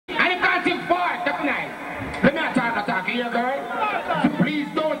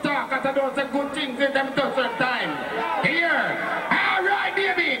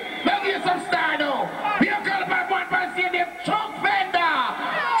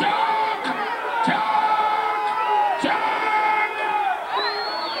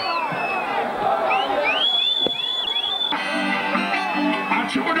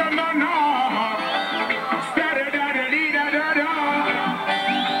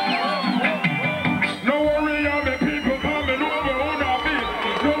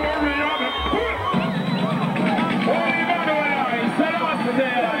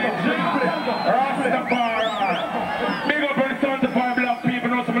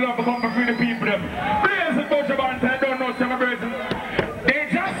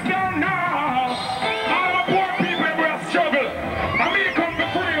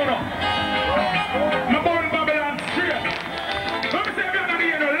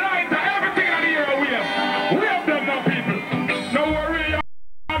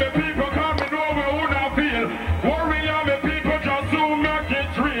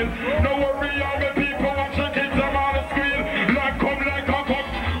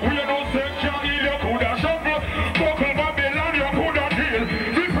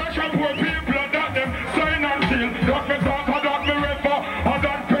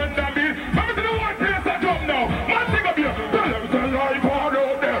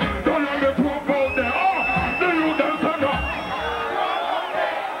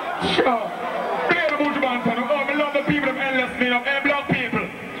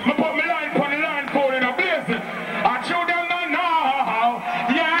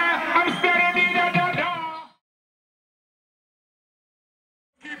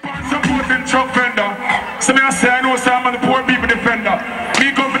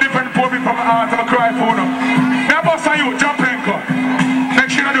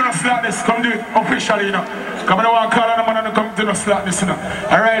slap this, come do it officially, you know. Come on, I want to call on the man and come to the slap this, you know.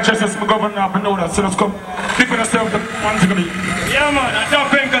 Alright, just as my governor up and know that, so let's come. Pick on yourself the Montego. Yeah, man, I don't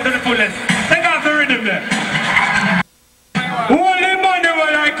think to the fullest. Take off the rhythm there. Holy man, they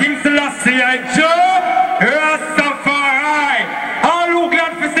were like King Selassie, Joe, Rastafari. All who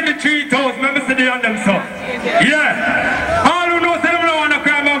glad for see the 3,000, remember see the on them, so. Yeah. All who know say them don't want to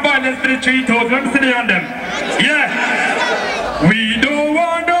crime and violence for the 3,000, remember see the on them. Yeah. We don't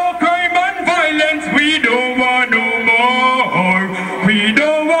want no crime and violence, we don't want no more. We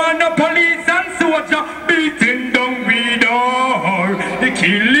don't want no police and soldier beating down we door. The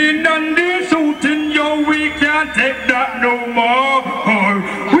killing and the shooting, yo, we can't take that no more.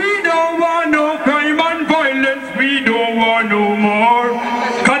 We don't want no crime and violence, we don't want no more.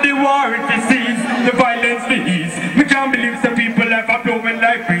 Cause the war it is cease, the violence it is. We can't believe some people life are blowing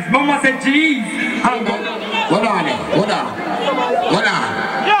like breeze. Mama said, jeez. Hold on.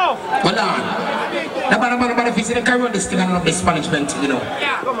 If you see the carry on this thing and not this management, you know.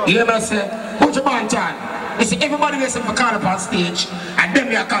 You hear me say, Buju Banton. You see, everybody listen for call up on stage, and them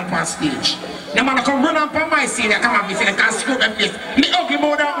they call up on stage. The man come run up on my scene, they come up and say, they can't screw them face. Me ugly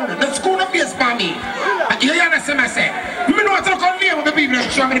more than they screw them face for me. You understand me say? Me know what to come here with the people that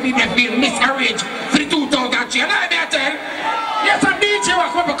show me the people that feel miscarriage for the 2003. And I tell, yes, a DJ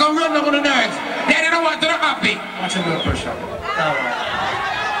will come up and run them on the nerves. They don't want to be happy. Watch your blood pressure.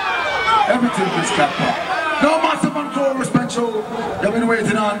 Everything is capped. No massive and full respect show. They've been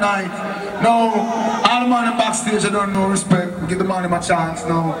waiting all night. No, all the man in backstage I don't know respect. We give the man a chance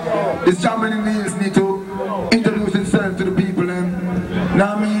now. This JAMMIN in the ears need to introduce himself to the people. You know what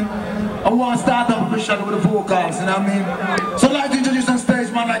I mean? I want to start off officially with the vocals, you know what I mean? So I'd like to introduce on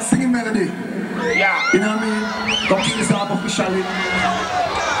stage man like singing melody. Yeah. You know what I mean? Come kick this off officially.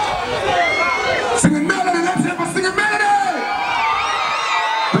 Singing melody, let's hear for singing melody!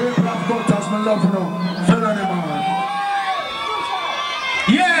 People have got us, my love, you know.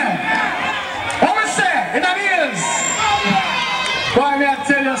 In the ears. Why may I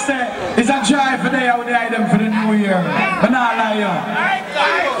tell you, say, it's a drive for the out there them for the new year. But not lie you.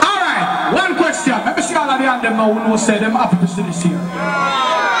 Alright, one question. Let me see all of the them now who know say them happy to see this year.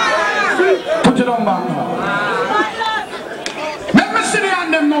 Put it on back now. Let me see the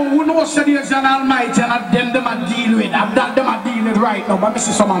them now who know say there's an almighty and them are deal with. I've done them are dealing right now. But me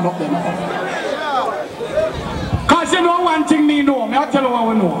see someone up there now. Cause you know one thing me know. Me I tell you what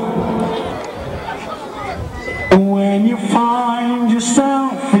we know. When you find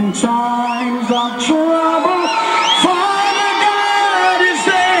yourself in times of trouble, Father God is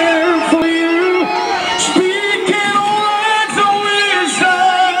there for you, speaking words of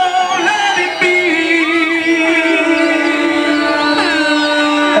wisdom, let it be.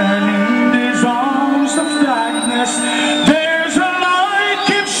 And in these arms of darkness, there's a light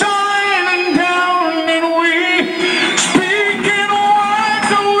keeps shining down, and we speaking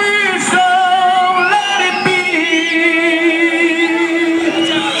words of wisdom, let it be.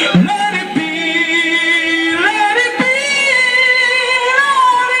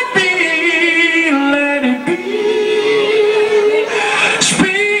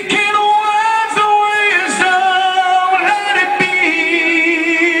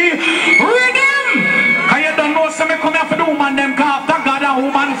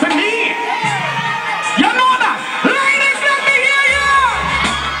 Woman for me. You know that? Ladies, let me hear you.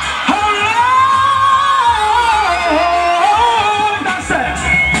 Hello. That's it.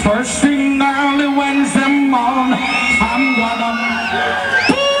 First thing early Wednesday morning, I'm gonna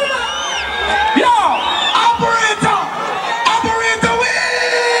pull up. Yo, operator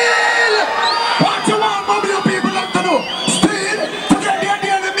wheel. What you want more you people have to do? Speed to get the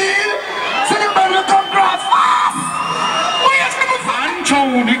daily meal. So you better come cross fast.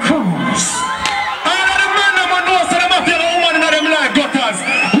 Tony Cruz. All of the men that know so them have their own man in them like gutters.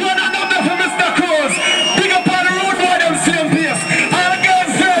 One of them there for Mr. Cruz. Big up on the road boy them same place. All the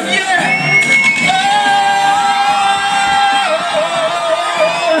girls say yeah.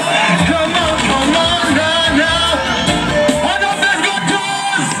 Oh, come on now. One of them got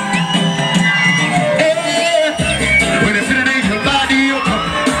toes. Hey, when you feel it in your body, you come.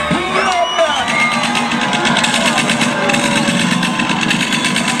 Pull up, man.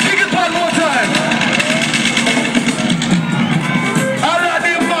 One more time.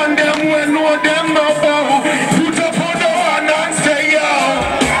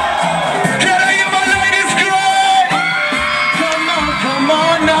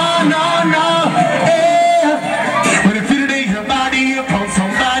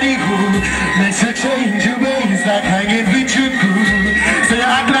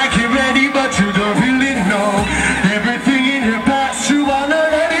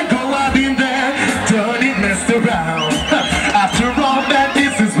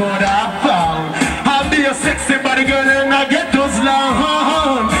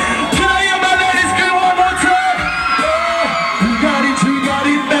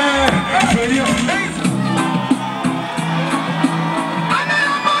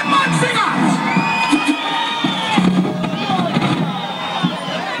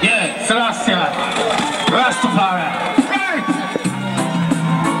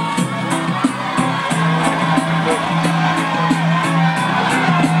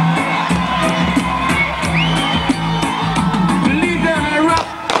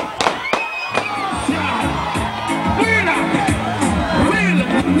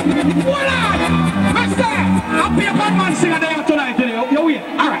 one singer there tonight, you win.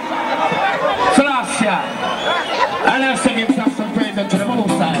 Alright. So last year, and I say give some praise to the most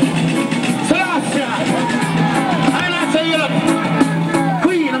side. So last year, and I say you look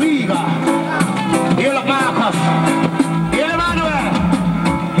Queen Amiga, you look Marcus, you look Manuel.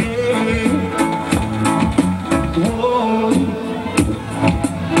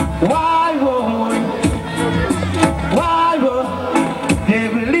 Why would they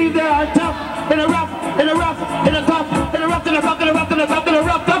believe they are tough in a rough, in a rough, in a tough, in a rough, in a rough, in a rough, in a tough, in a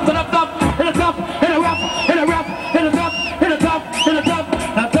rough, tough, in a tough, in a tough, in a rough, in a rough, in a tough, in a tough, in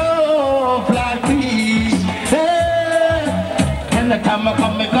a tough like me. Hey, and the time I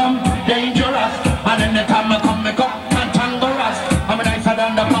come, dangerous, and in the time I come, cantangerous. I'm a nicer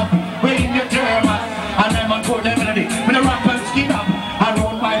than the cup, bring your German, and I'm on for the melody, when I rap and skin up.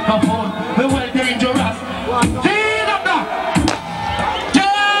 Microphone, we well dangerous. See up now.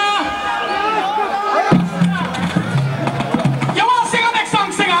 You want to sing a next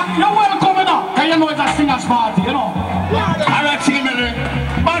song, singer? You're welcome now. Cause you know it's a singer's party, you know. Alright, sing me.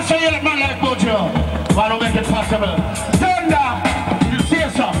 Man say you look man like Buju. Want to make it possible. Fendar, you say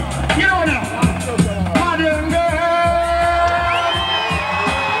so. You know now. Modern girl.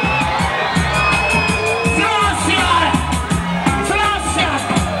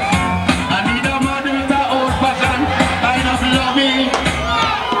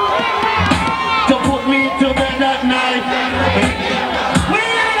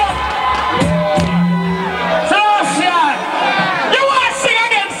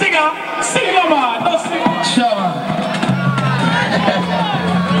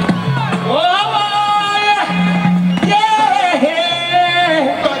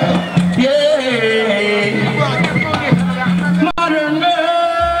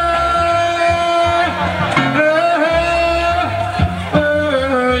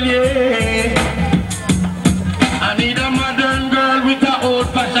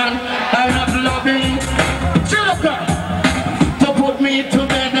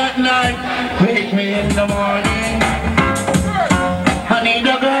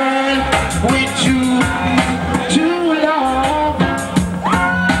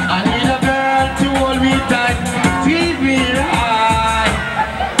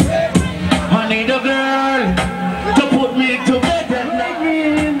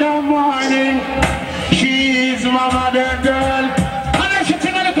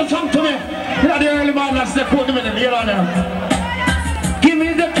 Give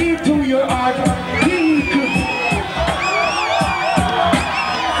me the key to your heart.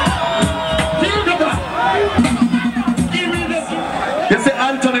 You say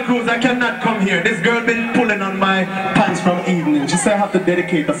Anthony Cruz, I cannot come here. This girl been pulling on my pants from evening. She said I have to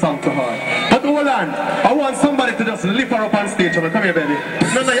dedicate a song to her. But hold on, I want somebody to just lift her up on stage. Come here, baby.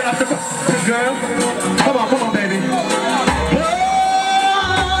 No, you have to come. Girl, come on, baby.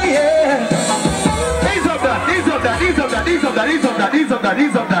 Oh, yeah. Ease up that, ease up that, ease up that, ease up that, ease up that, ease up that,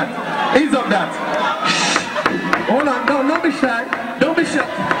 ease up that, ease up that. Hold on, don't be shy. Don't be shy.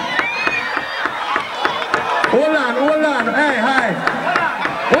 Hold on, hey, hi.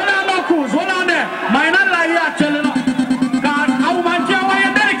 Hold on, no Cruz, hold on there. Mine not like you telling you. God, a woman can't want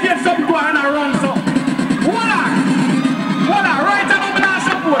you dedicate something to her and run so. Hold on, right now I'm not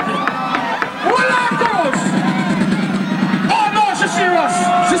supporting. Hold on, Cruz. Oh no, she's serious.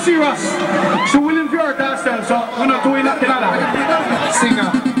 She willing to hurt herself, so we're not doing nothing like that. Singer.